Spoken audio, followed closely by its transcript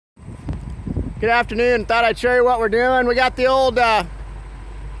Good afternoon. Thought I'd show you what we're doing. We got the old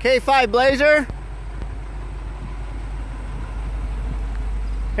K5 Blazer.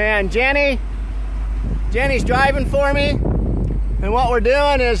 And Jenny's driving for me. And what we're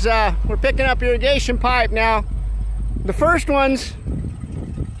doing is we're picking up irrigation pipe now. The first ones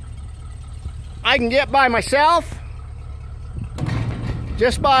I can get by myself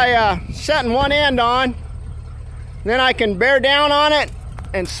just by setting one end on. Then I can bear down on it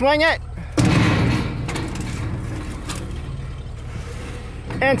and swing it.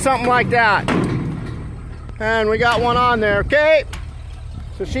 And something like that. And we got one on there, okay?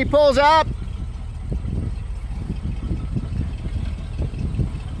 So she pulls up.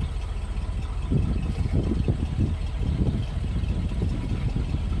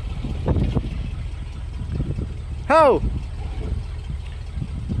 Ho!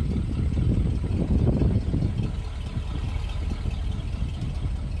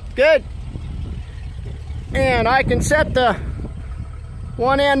 Good. And I can set the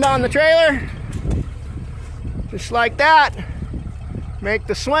one end on the trailer, just like that. Make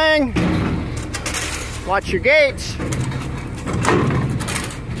the swing. Watch your gates.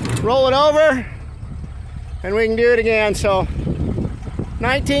 Roll it over, and we can do it again. So,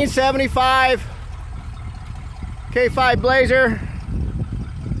 1975 K5 Blazer.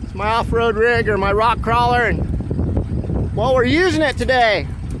 It's my off-road rig or my rock crawler, and well, we're using it today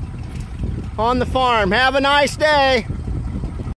on the farm. Have a nice day.